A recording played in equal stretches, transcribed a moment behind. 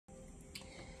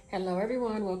Hello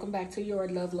everyone, welcome back to your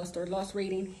Love, Lust, or Lost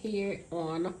reading here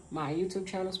on my YouTube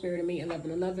channel, Spirit of Me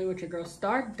 1111 with your girl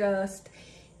Stardust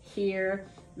here.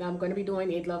 Now I'm going to be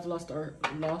doing a Love, Lust, or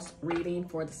Lost reading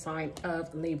for the sign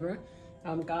of Libra.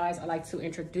 Guys, I'd like to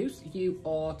introduce you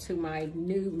all to my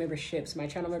new memberships, my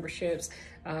channel memberships.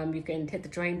 You can hit the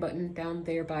join button down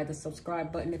there by the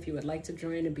subscribe button if you would like to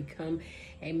join and become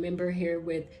a member here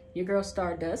with your girl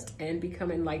Stardust and become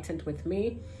enlightened with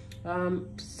me.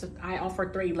 So I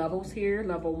offer 3 levels here.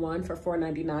 Level 1 for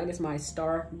 $4.99 is my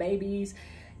star babies,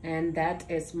 and that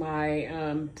is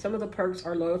my some of the perks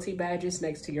are loyalty badges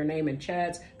next to your name in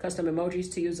chats, custom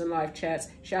emojis to use in live chats,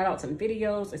 shout outs and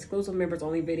videos, exclusive members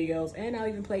only videos, and I'll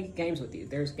even play games with you.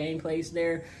 There's gameplays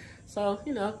there, so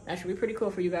you know that should be pretty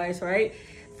cool for you guys, right?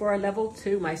 For level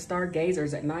 2, my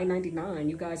stargazers at $9.99.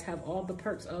 You guys have all the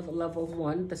perks of level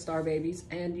 1, the star babies,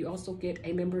 and you also get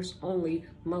a members only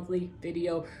monthly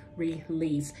video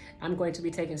release. I'm going to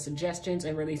be taking suggestions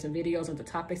and releasing videos on the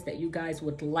topics that you guys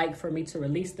would like for me to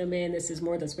release them in. This is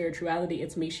more than spirituality.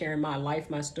 It's me sharing my life,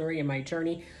 my story, and my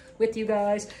journey with you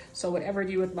guys. So whatever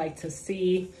you would like to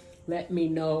see, let me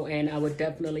know, and I would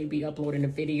definitely be uploading the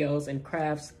videos and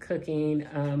crafts, cooking,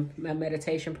 my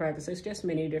meditation practices, just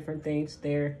many different things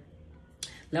there.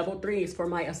 Level 3 is for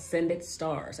my ascended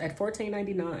stars at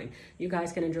 $14.99. You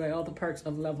guys can enjoy all the perks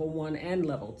of level 1 and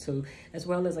level 2, as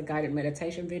well as a guided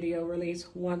meditation video release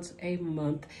once a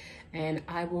month. And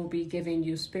I will be giving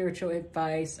you spiritual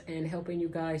advice and helping you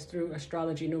guys through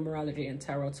astrology, numerology, and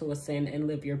tarot to ascend and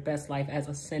live your best life as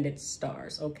ascended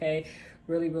stars, okay?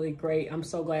 Really great. I'm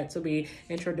so glad to be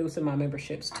introducing my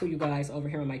memberships to you guys over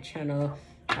here on my channel.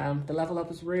 The level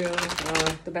up is real.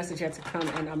 The best is yet to come,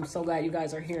 and I'm so glad you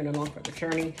guys are here and along for the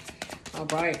journey. All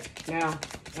right, now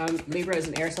Libra is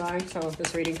an air sign, so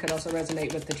this reading could also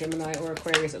resonate with the Gemini or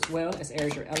Aquarius as well, as air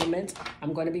is your element.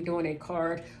 I'm going to be doing a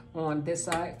card on this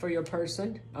side for your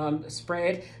person, a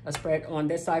spread on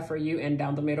this side for you, and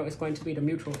down the middle is going to be the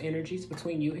mutual energies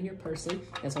between you and your person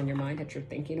that's on your mind that you're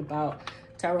thinking about.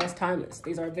 Tarot is timeless.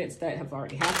 These are events that have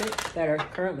already happened, that are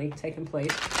currently taking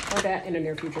place, or that in the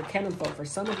near future can unfold for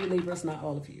some of you Libras, not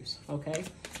all of you, okay?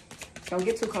 Don't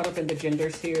get too caught up in the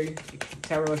genders here.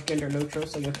 Tarot is gender neutral,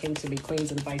 so your kings to be queens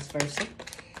and vice versa.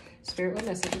 Spirit, what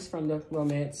messages from the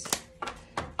romance?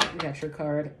 You got your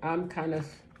card.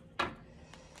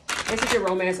 This is your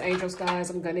romance angels,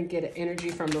 guys. I'm going to get an energy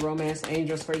from the romance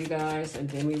angels for you guys, and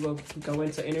then we will go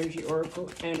into energy oracle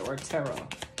and or tarot.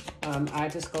 I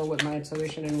just go with my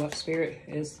intuition and what spirit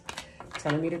is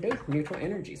telling me to do. Neutral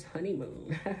energies,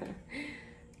 honeymoon,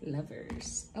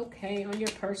 lovers. Okay, on your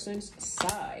person's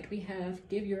side, we have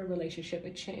give your relationship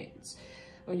a chance.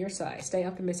 On your side, stay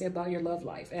optimistic about your love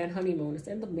life, and honeymoon is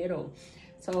in the middle.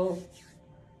 So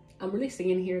I'm really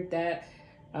seeing here that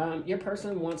your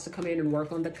person wants to come in and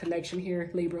work on the connection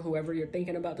here, Libra. Whoever you're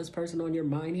thinking about, this person on your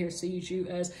mind here sees you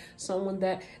as someone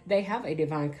that they have a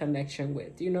divine connection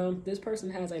with. You know, this person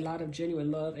has a lot of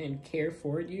genuine love and care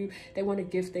for you. They want to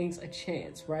give things a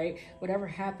chance, right? Whatever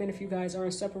happened, if you guys are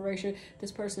in separation,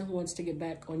 this person wants to get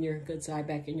back on your good side,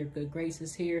 back in your good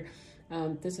graces here.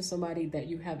 This is somebody that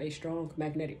you have a strong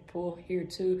magnetic pull here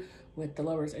too. With the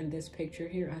lovers in this picture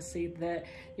here, I see that,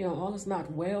 you know, all is not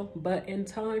well, but in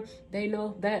time, they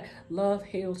know that love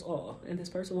heals all. And this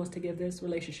person wants to give this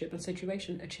relationship and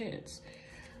situation a chance,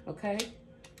 okay?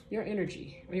 Your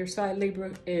energy on your side,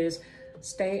 Libra, is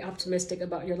stay optimistic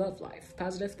about your love life.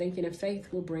 Positive thinking and faith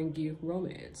will bring you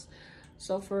romance.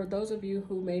 So for those of you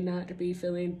who may not be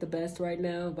feeling the best right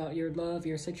now about your love,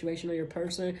 your situation, or your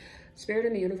person, Spirit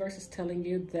in the universe is telling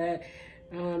you that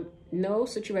no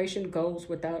situation goes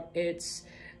without its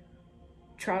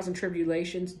trials and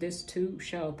tribulations. This too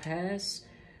shall pass.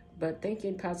 But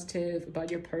thinking positive about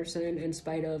your person in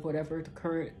spite of whatever the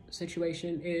current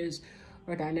situation is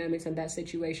or dynamics in that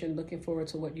situation, looking forward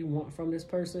to what you want from this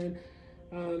person.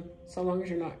 So long as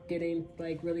you're not getting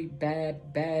like really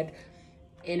bad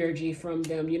energy from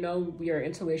them. You know, your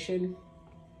intuition,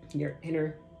 your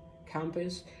inner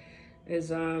compass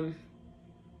is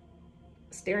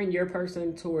steering your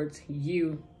person towards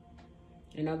you.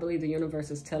 And I believe the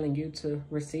universe is telling you to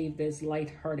receive this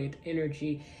light-hearted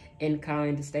energy in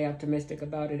kind, to stay optimistic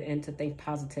about it, and to think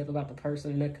positive about the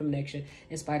person and the connection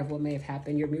in spite of what may have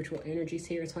happened. Your mutual energies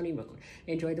here is honeymoon.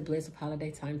 Enjoy the bliss of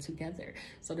holiday time together.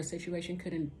 So the situation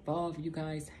could involve you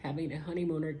guys having a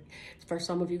honeymoon, or for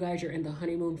some of you guys, you're in the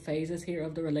honeymoon phases here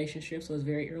of the relationship. So it's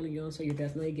very early on. So you're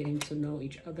definitely getting to know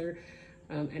each other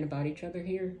and about each other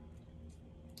here.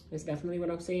 It's definitely what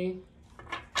I'm seeing.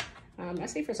 I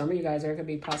see for some of you guys, there could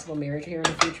be possible marriage here in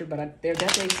the future, but they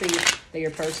definitely see that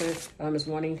your person is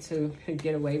wanting to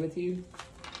get away with you.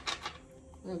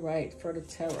 All right, for the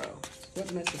tarot,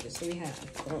 what messages do we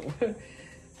have? Oh,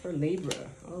 for Libra.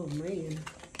 Oh man,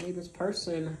 Libra's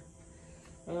person.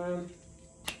 We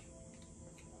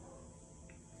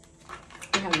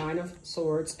have 9 of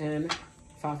Swords and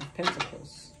 5 of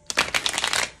Pentacles.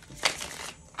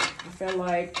 I feel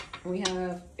like we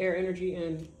have air energy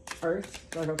and Earth,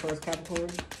 Virgo, Taurus, Capricorn,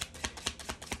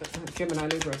 Gemini,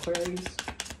 Libra, Aquarius,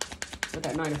 with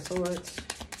that 9 of Swords.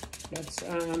 That's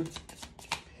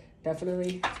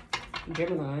definitely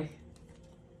Gemini,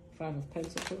 5 of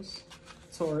Pentacles,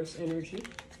 Taurus energy.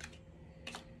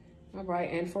 All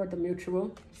right, and for the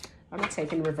mutual, I'm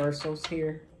taking reversals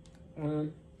here.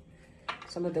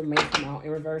 Some of them may come out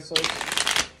in reversals.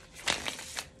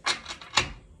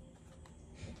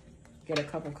 Get a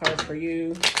couple cards for you,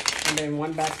 and then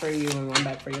one back for you and one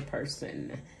back for your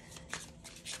person.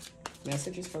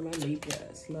 Messages for my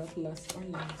Libras. Love, lust, or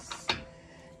lust.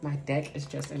 My deck is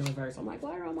just in reverse. I'm like,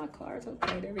 why are all my cards?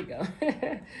 Okay, there we go.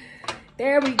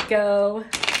 There we go.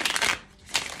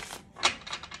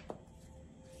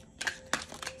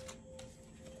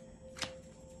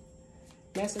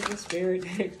 Messages,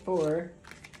 Spirit, for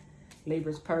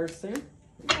Libra's person.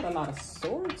 We got a lot of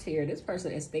swords here. This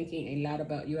person is thinking a lot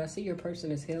about you. I see your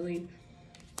person is healing.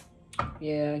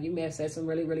 Yeah, you may have said some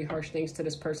really, really harsh things to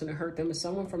this person to hurt them. It's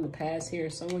someone from the past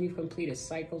here. Someone you've completed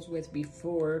cycles with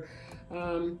before.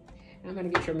 I'm going to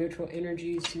get your mutual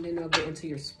energies, and then I'll get into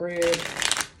your spread.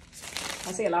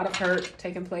 I see a lot of hurt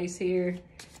taking place here,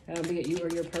 be it you or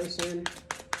your person.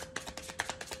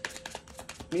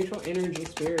 Mutual energy,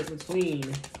 Spirit, between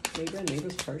Libra and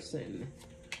Libra's person.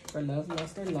 For love,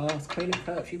 lust, or loss. Queen of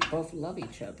Cups, you both love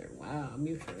each other. Wow,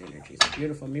 mutual energies.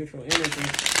 Beautiful mutual energy.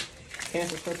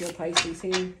 Cancer, Scorpio, Pisces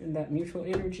here in that mutual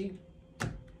energy.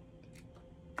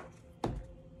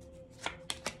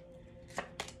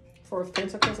 Four of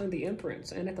Pentacles and the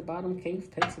Empress. And at the bottom, King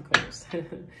of Pentacles.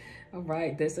 All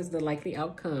right, this is the likely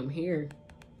outcome here.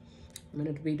 I'm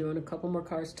going to be doing a couple more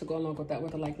cards to go along with that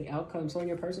with the likely outcome. So in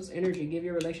your person's energy, give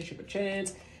your relationship a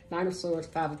chance. 9 of Swords,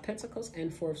 5 of Pentacles,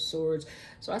 and 4 of Swords.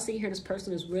 So I see here this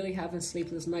person is really having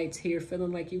sleepless nights here,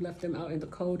 feeling like you left them out in the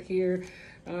cold here.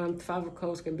 5 of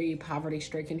Codes can be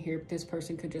poverty-stricken here. This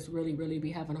person could just really, really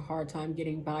be having a hard time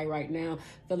getting by right now,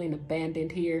 feeling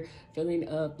abandoned here, feeling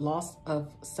a loss of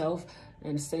self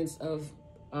and a sense of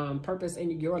purpose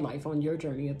in your life on your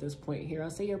journey at this point here. I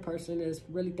see your person is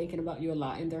really thinking about you a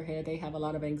lot in their head. They have a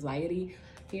lot of anxiety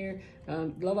here.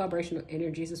 Low vibrational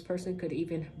energies. This person could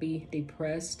even be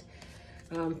depressed.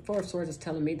 4 of Swords is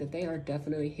telling me that they are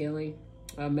definitely healing,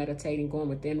 meditating, going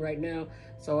within right now.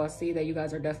 So I see that you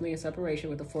guys are definitely in separation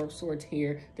with the 4 of Swords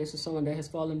here. This is someone that has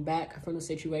fallen back from the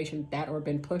situation that or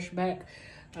been pushed back.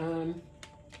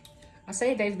 I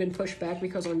say they've been pushed back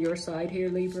because on your side here,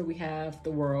 Libra, we have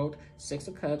the World, 6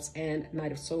 of Cups, and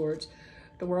Knight of Swords.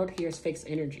 The World here is fixed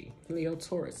energy. Leo,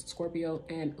 Taurus, Scorpio,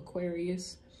 and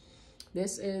Aquarius.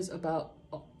 This is about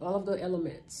all of the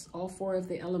elements, all 4 of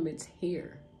the elements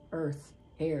here. Earth,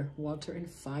 air, water, and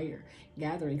fire.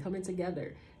 Gathering, coming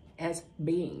together as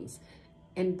beings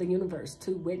in the universe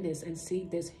to witness and see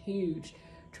this huge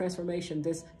transformation,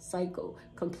 this cycle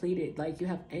completed. Like you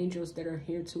have angels that are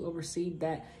here to oversee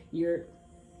that your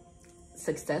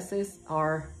successes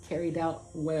are carried out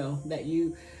well, that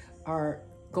you are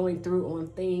going through on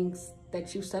things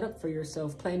that you set up for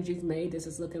yourself, plans you've made. This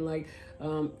is looking like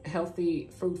healthy,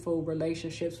 fruitful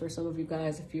relationships for some of you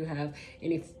guys. If you have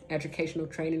any educational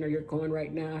training or you're going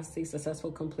right now, I see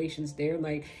successful completions there.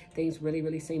 Like things really,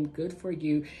 really seem good for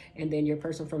you. And then your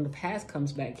person from the past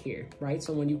comes back here, right?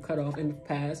 So when you cut off in the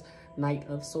past, Knight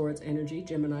of Swords energy,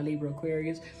 Gemini, Libra,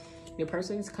 Aquarius, your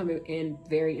person is coming in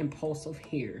very impulsive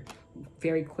here,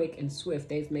 very quick and swift.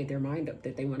 They've made their mind up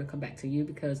that they want to come back to you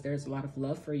because there's a lot of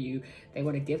love for you. They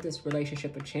want to give this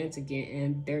relationship a chance again,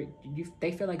 and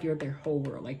they feel like you're their whole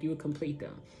world, like you would complete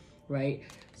them, right?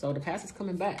 So the past is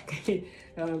coming back.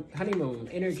 Honeymoon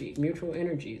energy, mutual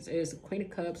energies is the Queen of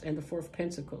Cups and the 4 of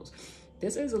Pentacles.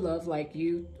 This is a love like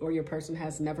you or your person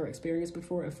has never experienced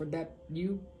before, and for that,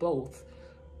 you both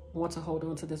want to hold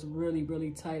on to this really,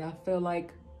 really tight. I feel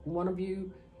like one of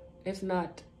you, if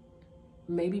not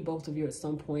maybe both of you at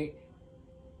some point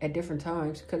at different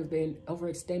times, could have been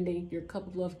overextending your cup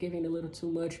of love, giving a little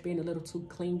too much, being a little too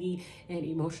clingy and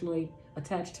emotionally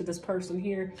attached to this person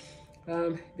here.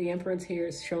 The Empress here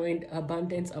is showing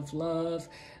abundance of love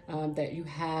that you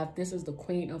have. This is the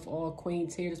Queen of all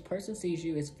queens here. This person sees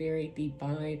you as very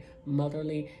divine,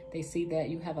 motherly. They see that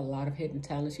you have a lot of hidden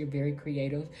talents. You're very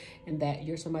creative and that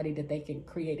you're somebody that they can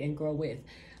create and grow with.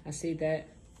 I see that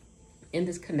in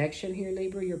this connection here,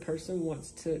 Libra, your person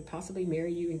wants to possibly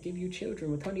marry you and give you children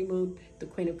with honeymoon, the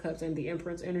Queen of Cups, and the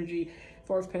Empress energy.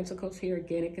 Four of Pentacles here.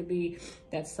 Again, it could be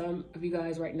that some of you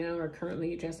guys right now are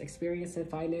currently just experiencing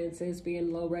finances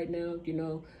being low right now. You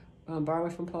know,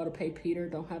 borrowing from Paul to pay Peter.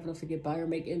 Don't have enough to get by or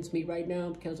make ends meet right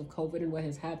now because of COVID and what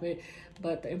has happened.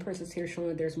 But the Empress is here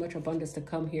showing there's much abundance to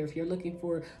come here. If you're looking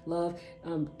for love,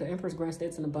 the Empress grants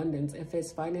it's an abundance. If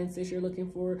it's finances you're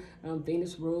looking for,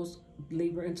 Venus rules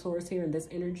Libra and Taurus here in this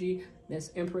energy.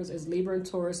 This Empress is Libra and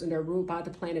Taurus, and they're ruled by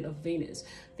the planet of Venus.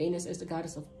 Venus is the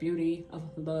goddess of beauty, of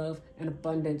love, and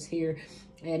abundance here.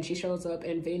 And she shows up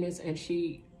in Venus, and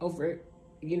she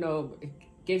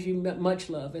gives you much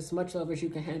love, as much love as you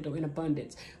can handle in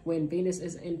abundance. When Venus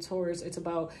is in Taurus, it's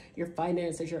about your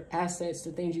finances, your assets,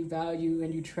 the things you value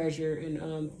and you treasure,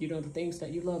 and the things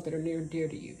that you love that are near and dear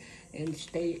to you. And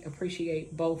they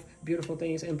appreciate both beautiful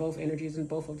things and both energies and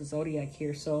both of the zodiac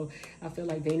here. So I feel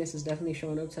like Venus is definitely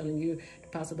showing up, telling you the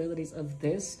possibilities of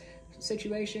this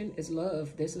situation is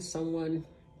love. This is someone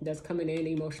that's coming in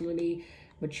emotionally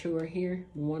mature here,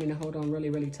 wanting to hold on really,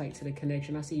 really tight to the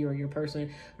connection. I see you or your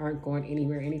person aren't going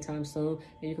anywhere anytime soon,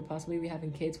 and you could possibly be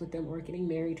having kids with them or getting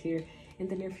married here in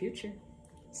the near future.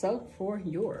 So for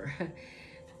your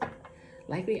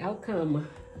likely outcome,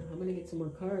 I'm gonna get some more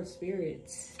cards,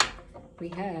 spirits. We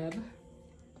have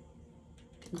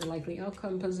the likely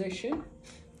outcome position,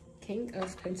 King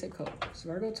of Pentacles,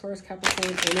 Virgo, Taurus,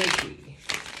 Capricorn energy.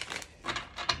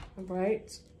 All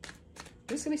right.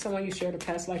 This is going to be someone you shared a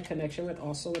past life connection with,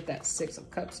 also with that Six of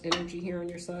Cups energy here on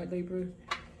your side, Libra.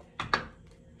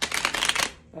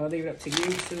 I'll leave it up to you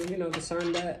to,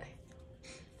 discern that.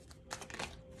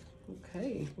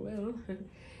 Okay, well,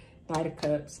 Knight of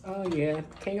Cups. Oh, yeah.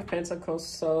 King of Pentacles.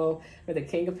 So, with the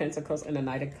King of Pentacles and the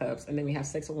Knight of Cups. And then we have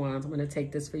Six of Wands. I'm going to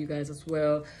take this for you guys as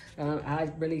well.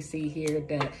 I really see here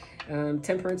that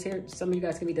Temperance here. Some of you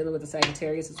guys can be dealing with the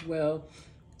Sagittarius as well.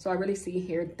 So I really see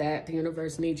here that the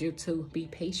universe needs you to be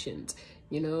patient,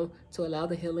 to allow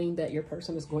the healing that your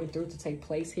person is going through to take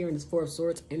place here in this Four of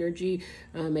Swords energy.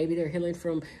 Maybe they're healing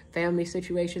from family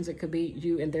situations. It could be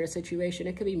you and their situation.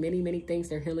 It could be many, many things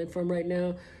they're healing from right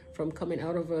now, from coming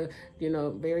out of a,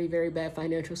 very, very bad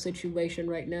financial situation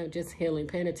right now, just healing,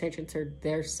 paying attention to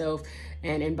their self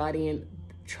and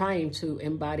trying to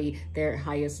embody their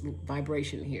highest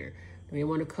vibration here. They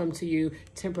want to come to you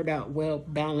tempered out, well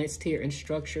balanced here and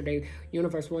structured. The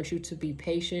universe wants you to be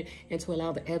patient and to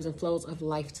allow the ebbs and flows of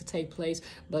life to take place.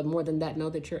 But more than that, know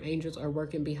that your angels are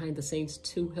working behind the scenes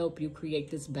to help you create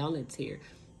this balance here,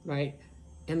 right?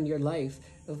 In your life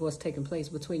of what's taking place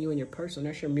between you and your person.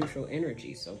 That's your mutual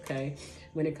energies, okay?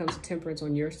 When it comes to Temperance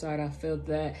on your side, I feel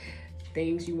that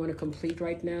things you want to complete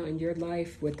right now in your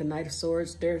life with the Knight of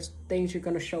Swords, there's things you're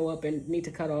going to show up and need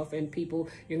to cut off, and people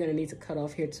you're going to need to cut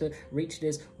off here to reach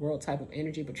this world type of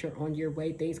energy, but you're on your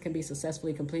way. Things can be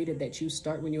successfully completed that you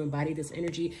start when you embody this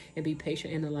energy, and be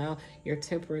patient and allow your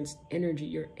Temperance energy,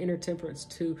 your inner Temperance,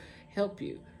 to help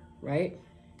you, right?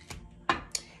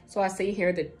 So I see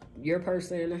here that your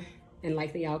person and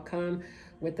likely outcome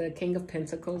with the King of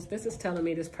Pentacles, this is telling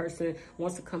me this person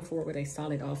wants to come forward with a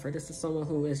solid offer. This is someone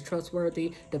who is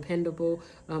trustworthy, dependable.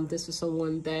 This is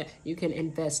someone that you can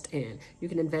invest in. You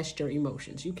can invest your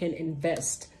emotions. You can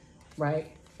invest, right,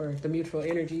 for the mutual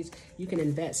energies. You can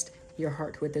invest your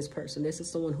heart with this person. This is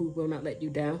someone who will not let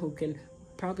you down, who can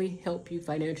probably help you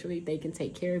financially. They can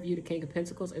take care of you. The King of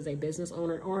Pentacles is a business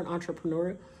owner or an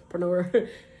entrepreneur.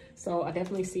 So I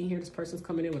definitely see here this person's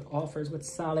coming in with offers, with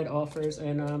solid offers.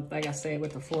 And like I said,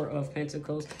 with the Four of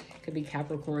Pentacles, it could be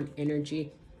Capricorn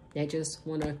energy. They just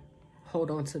want to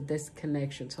hold on to this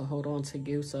connection, to hold on to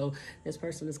you. So this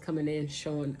person is coming in,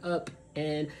 showing up,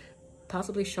 and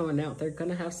possibly showing out. They're going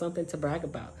to have something to brag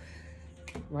about,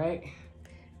 right?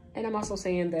 And I'm also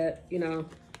saying that,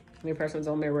 your person's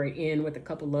on their way in with a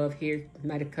couple love here.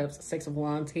 Knight of Cups, Six of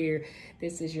Wands here.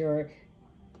 This is your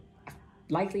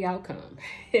likely outcome.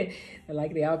 The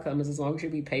likely outcome is, as long as you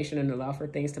be patient and allow for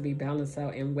things to be balanced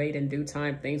out and wait in due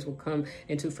time, things will come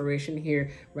into fruition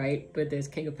here, right? But this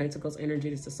King of Pentacles energy,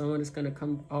 this is someone that's going to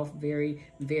come off very,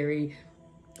 very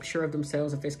sure of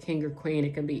themselves. If it's king or queen,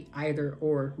 it can be either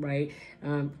or, right?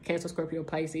 Cancer, Scorpio,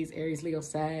 Pisces, Aries, Leo,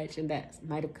 Sag, and that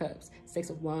Knight of Cups, Six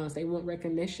of Wands. They want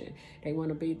recognition. They want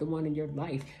to be the one in your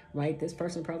life, right? This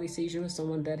person probably sees you as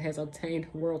someone that has obtained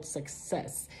world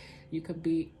success. You could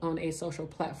be on a social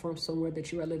platform somewhere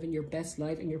that you are living your best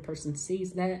life, and your person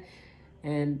sees that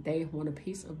and they want a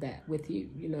piece of that with you.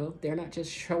 They're not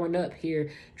just showing up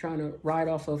here trying to ride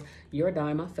off of your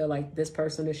dime. I feel like this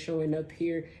person is showing up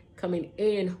here, coming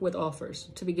in with offers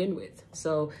to begin with.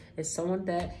 So it's someone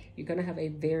that you're going to have a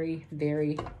very,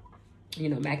 very you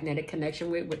know, magnetic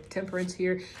connection with Temperance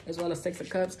here, as well as Six of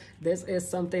Cups. This is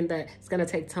something that it's going to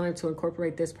take time to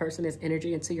incorporate this person's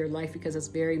energy into your life because it's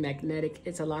very magnetic.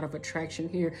 It's a lot of attraction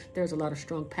here. There's a lot of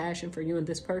strong passion for you and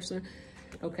this person.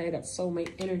 Okay, that's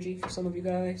soulmate energy for some of you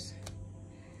guys.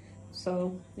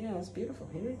 So yeah, it's beautiful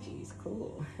energies.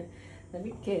 Cool. Let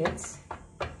me get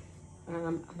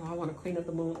I want a Queen of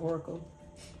the Moon oracle.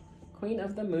 Queen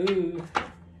of the Moon.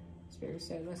 Spirit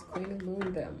said, let's Queen of the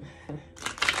Moon them.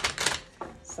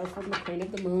 So from the Queen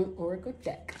of the Moon oracle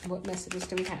deck, what messages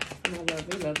do we have from our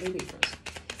lovely, lovely Libras?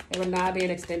 It will not be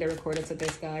an extended recorded to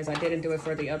this, guys. I didn't do it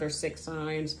for the other 6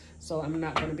 signs, so I'm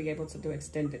not going to be able to do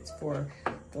extended for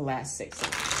the last 6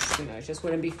 signs. You know, it just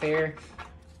wouldn't be fair.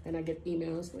 And I get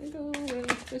emails like, oh, well,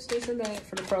 this, and that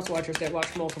for the cross watchers that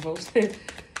watch multiples.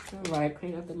 All right,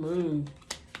 Queen of the Moon.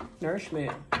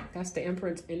 Nourishment. That's the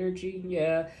Empress energy.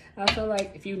 Yeah, I feel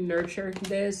like if you nurture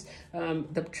this,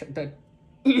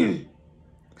 the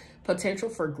potential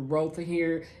for growth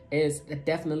here is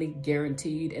definitely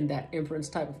guaranteed in that Empress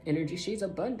type of energy. She's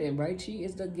abundant, right? She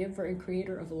is the giver and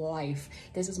creator of life.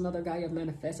 This is Mother Gaia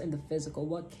manifest in the physical.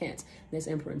 What can't this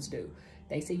Empress do?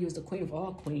 They see you as the queen of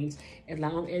all queens. As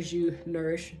long as you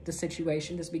nourish the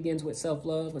situation, this begins with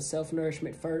self-love, with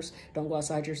self-nourishment first. Don't go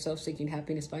outside yourself seeking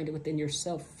happiness. Find it within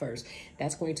yourself first.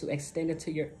 That's going to extend it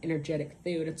to your energetic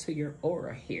field, into your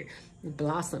aura here.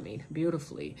 Blossoming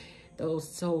beautifully.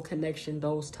 Those soul connection,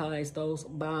 those ties, those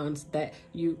bonds that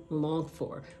you long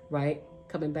for, right?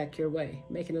 Coming back your way,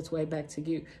 making its way back to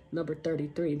you. Number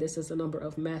 33, this is a number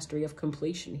of mastery, of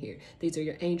completion here. These are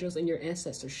your angels and your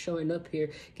ancestors showing up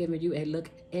here, giving you a look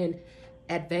in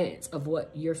advance of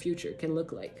what your future can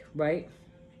look like, right?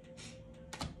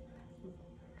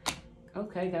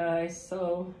 Okay, guys,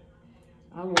 so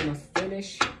I want to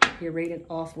finish your reading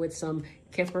off with some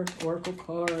Kipper Oracle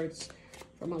cards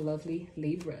for my lovely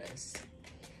Libras.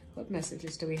 What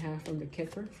messages do we have from the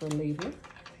Kipper for Libra?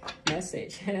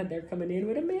 Message. They're coming in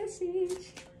with a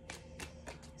message.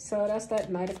 So that's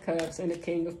that Knight of Cups and the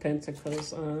King of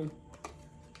Pentacles.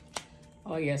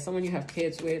 Oh yeah, someone you have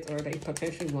kids with, or they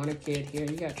potentially want a kid here.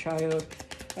 You got child,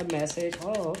 a message.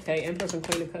 Oh, okay, Empress and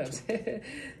Queen of Cups.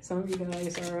 Some of you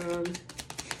guys are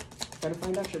gonna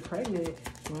find out you're pregnant.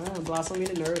 Wow, blossoming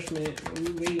and nourishment.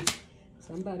 Ooh-wee.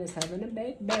 Somebody's having a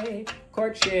baby.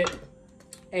 Courtship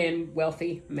and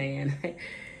wealthy man.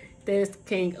 This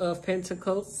King of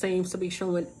Pentacles seems to be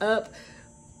showing up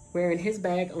wearing his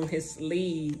bag on his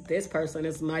sleeve. This person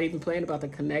is not even playing about the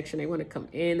connection. They want to come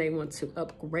in. They want to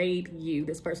upgrade you.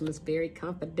 This person is very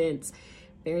confident,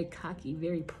 very cocky,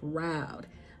 very proud.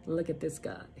 Look at this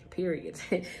guy, period.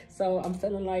 So I'm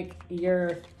feeling like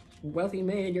your wealthy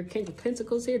man, your King of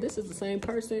Pentacles here, this is the same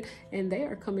person, and they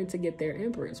are coming to get their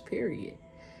Empress, period.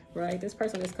 Right? This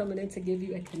person is coming in to give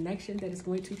you a connection that is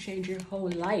going to change your whole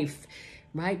life.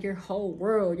 Right? Your whole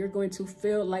world. You're going to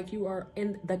feel like you are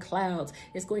in the clouds.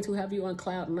 It's going to have you on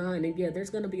cloud 9. And yeah, there's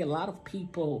going to be a lot of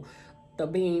people, the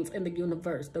beings in the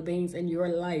universe, the beings in your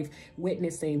life,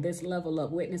 witnessing this level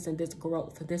up, witnessing this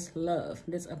growth, this love,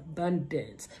 this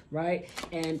abundance, right?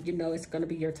 And you know, it's going to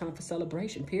be your time for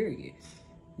celebration, period.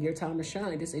 Your time to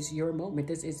shine. This is your moment.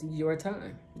 This is your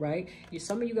time, right?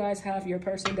 Some of you guys have your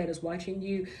person that is watching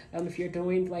you. If you're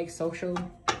doing like social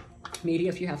media,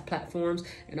 if you have platforms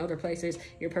and other places,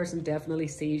 your person definitely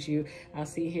sees you. I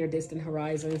see here distant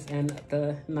horizons and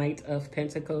the Knight of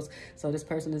Pentacles. So this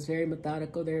person is very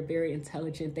methodical. They're very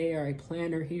intelligent. They are a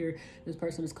planner here. This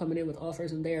person is coming in with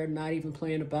offers and they are not even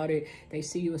playing about it. They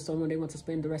see you as someone they want to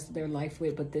spend the rest of their life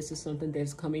with, but this is something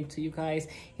that's coming to you guys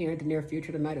here in the near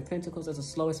future. The Knight of Pentacles is the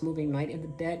slowest moving knight in the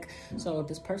deck. So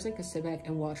this person can sit back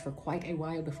and watch for quite a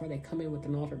while before they come in with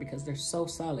an offer, because they're so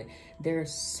solid. They're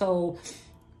so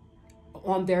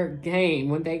on their game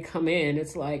when they come in.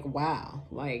 It's like, wow,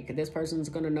 like this person's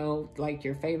gonna know like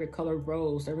your favorite color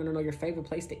rose. They're gonna know your favorite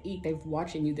place to eat. They're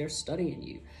watching you. They're studying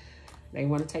you. They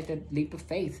want to take that leap of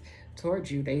faith towards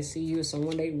you. They see you as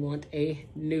someone they want a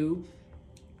new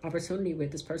opportunity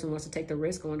with. This person wants to take the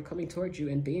risk on coming towards you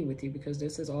and being with you, because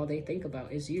this is all they think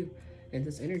about is you and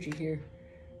this energy here,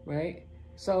 right?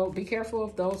 So be careful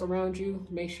of those around you.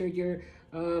 Make sure you're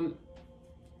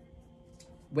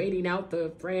waiting out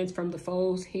the friends from the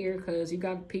foes here, because you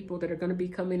got people that are going to be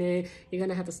coming in. You're going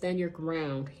to have to stand your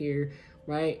ground here,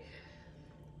 right?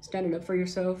 Standing up for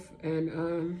yourself,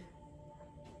 and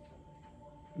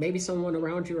maybe someone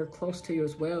around you or close to you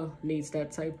as well needs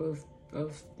that type of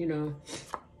you know,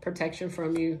 protection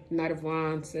from you. Knight of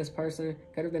Wands, this person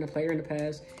could have been a player in the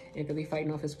past and could be fighting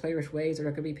off his playerish ways, or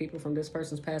there could be people from this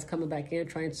person's past coming back in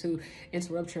trying to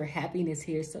interrupt your happiness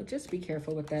here. So just be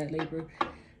careful with that, Libra.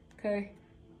 Okay.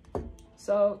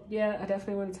 So yeah, I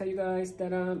definitely want to tell you guys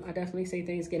that I definitely see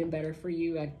things getting better for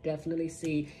you. I definitely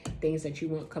see things that you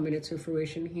want coming into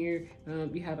fruition here.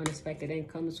 You have unexpected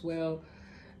income as well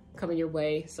coming your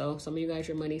way. So some of you guys,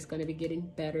 your money's going to be getting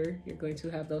better. You're going to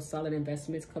have those solid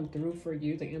investments come through for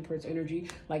you. The Emperor's energy,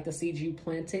 like the seeds you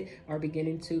planted, are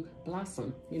beginning to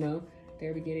blossom. You know,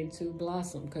 they're beginning to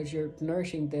blossom because you're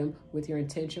nourishing them with your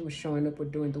intention, with showing up,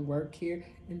 with doing the work here,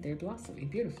 and they're blossoming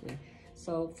beautifully.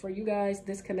 So for you guys,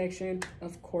 this connection,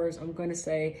 of course, I'm going to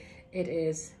say it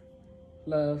is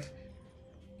love.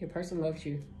 Your person loves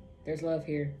you. There's love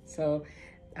here. So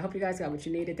I hope you guys got what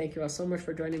you needed. Thank you all so much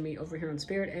for joining me over here on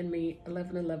Spirit and Me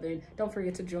 1111. Don't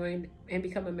forget to join and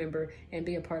become a member and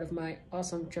be a part of my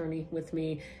awesome journey with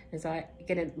me as I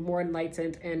get more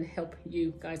enlightened and help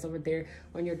you guys over there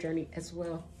on your journey as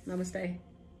well. Namaste.